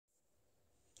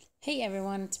Hey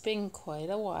everyone, it's been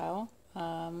quite a while.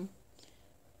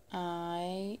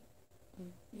 I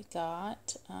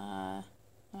got, I'm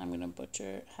gonna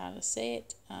butcher how to say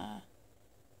it,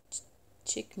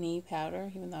 Chnikini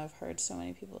powder, even though I've heard so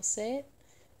many people say it.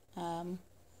 And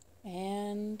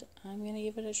I'm gonna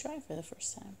give it a try for the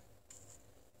first time.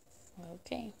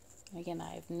 Okay, again,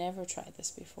 I've never tried this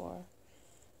before.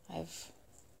 I've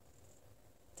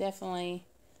definitely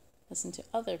listened to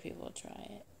other people try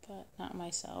it, but not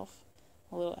myself.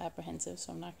 A little apprehensive,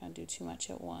 so I'm not going to do too much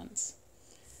at once.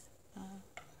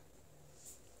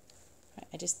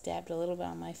 I just dabbed a little bit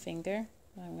on my finger.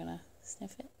 I'm going to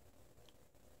sniff it.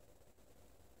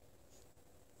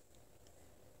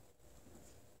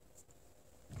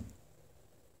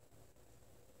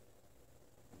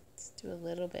 Let's do a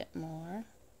little bit more.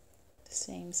 The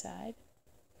same side.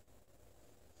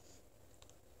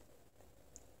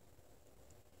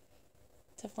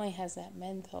 Definitely has that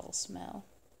menthol smell.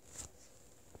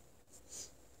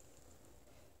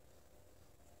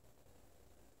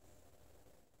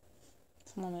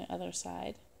 Some on the other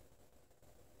side.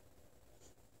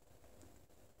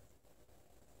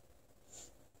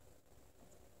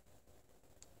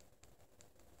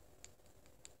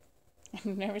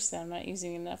 I'm nervous that I'm not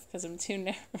using enough because I'm too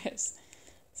nervous.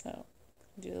 So I'll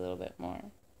do a little bit more.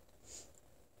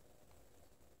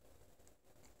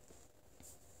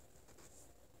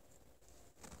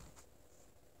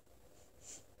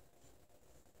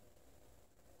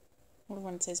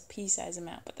 One says pea-size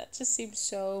amount, but that just seems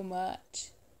so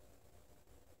much.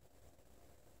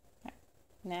 Right.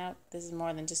 Now this is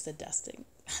more than just a dusting.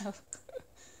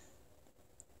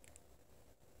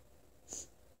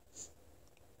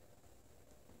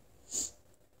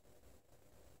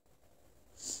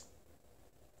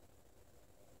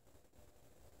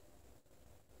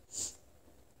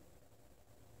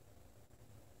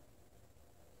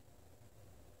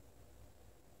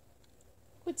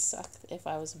 Would suck if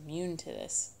I was immune to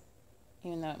this,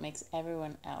 even though it makes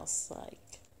everyone else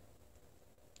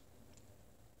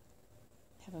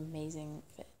have amazing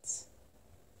fits.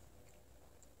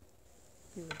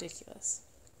 It'd be ridiculous.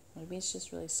 Maybe it's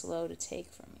just really slow to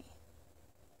take for me.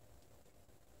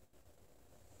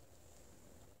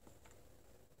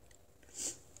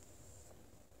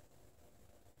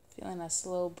 Feeling a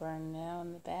slow burn now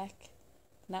in the back,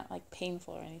 not like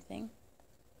painful or anything.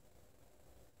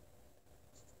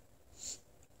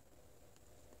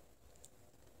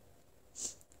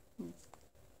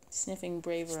 Sniffing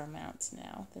braver amounts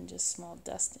now than just small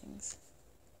dustings.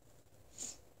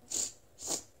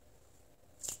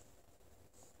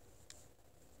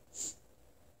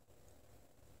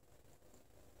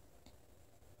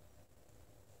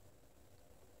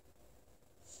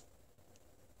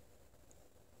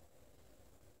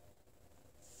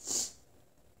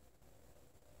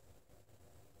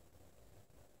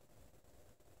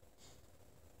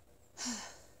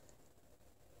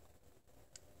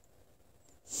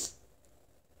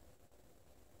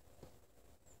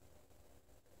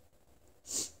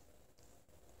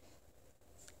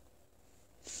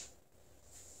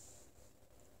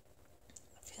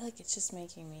 I feel like it's just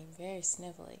making me very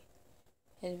snivelly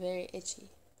and very itchy.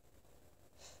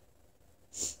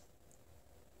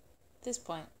 At this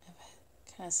point,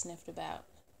 I've kind of sniffed about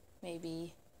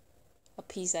maybe a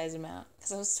pea-size amount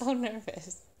because I was so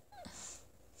nervous.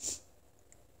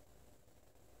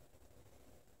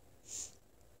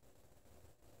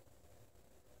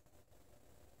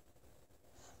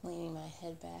 Leaning my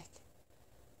head back.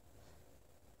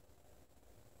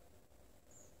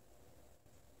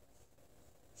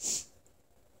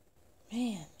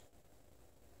 Man.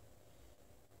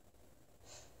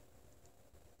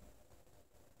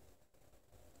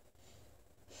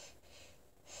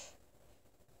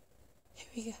 Here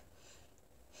we go.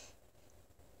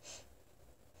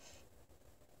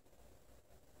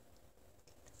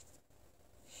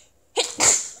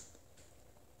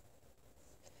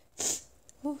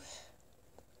 Ooh.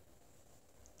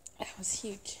 That was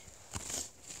huge.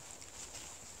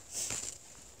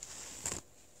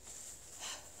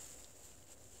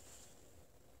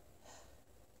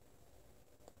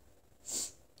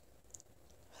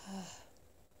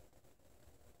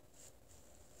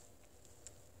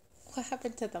 What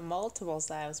happened to the multiples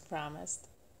that I was promised?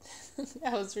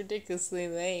 That was ridiculously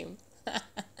lame.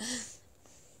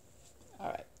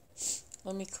 Alright,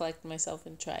 let me collect myself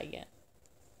and try again.